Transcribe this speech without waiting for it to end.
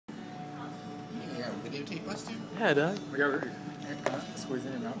videotape us, dude? Yeah, dog. We got squeeze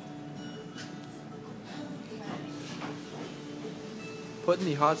in your mouth. Putting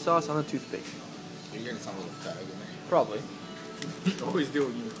the hot sauce on the toothpick. You're gonna sound a little fat, isn't it? Probably. You always do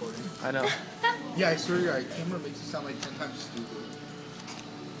when you're recording. I know. Yeah, I swear to God, camera makes you sound like 10 times stupid.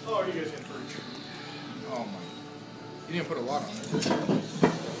 Oh, are you guys in for a treat? Oh my. You didn't put a lot on it.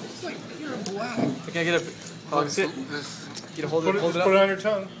 It's like pure black. Can I get a... Hold sit. Get a hold it, hold it Put it up. on your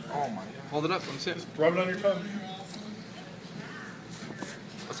tongue. Oh my God. Hold it up. Let me sit. Rub it on your tongue.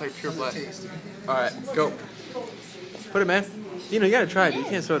 That's like pure black. Tasty. Alright, go. Put it, man. You know, you gotta try it. You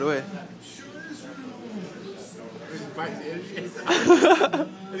can't throw it away.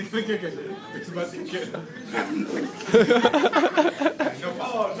 It's about to get it.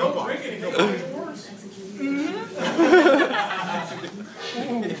 Oh, don't drink anything. It's worse.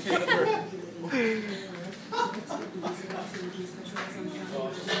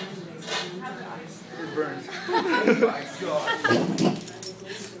 It burns. Oh my God.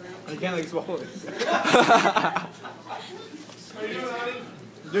 I can't like swallow it. How you doing, honey?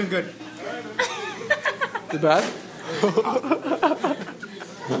 Doing good. Is it bad?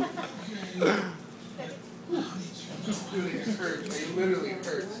 Dude, it hurts. It literally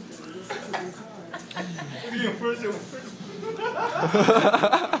hurts.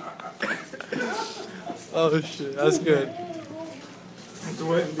 Oh shit, that's good. It's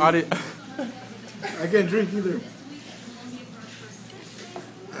wet. Audi. I can't drink either.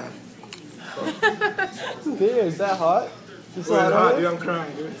 Dude, is that hot? Is It's hot, dude. I'm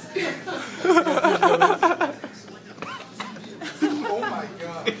crying, dude. Oh my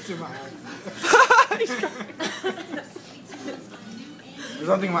God. It's in my eye. There's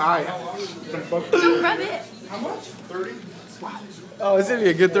something in my eye. Don't rub it. How much? 30? Oh, it's gonna be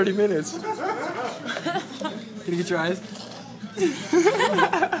a good 30 minutes. Can you get your eyes?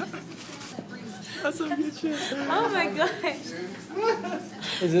 That's some good shit. Oh my gosh.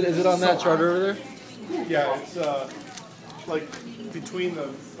 Is it on that chart over there? Yeah, it's like between the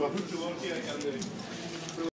Bahuchaloki and the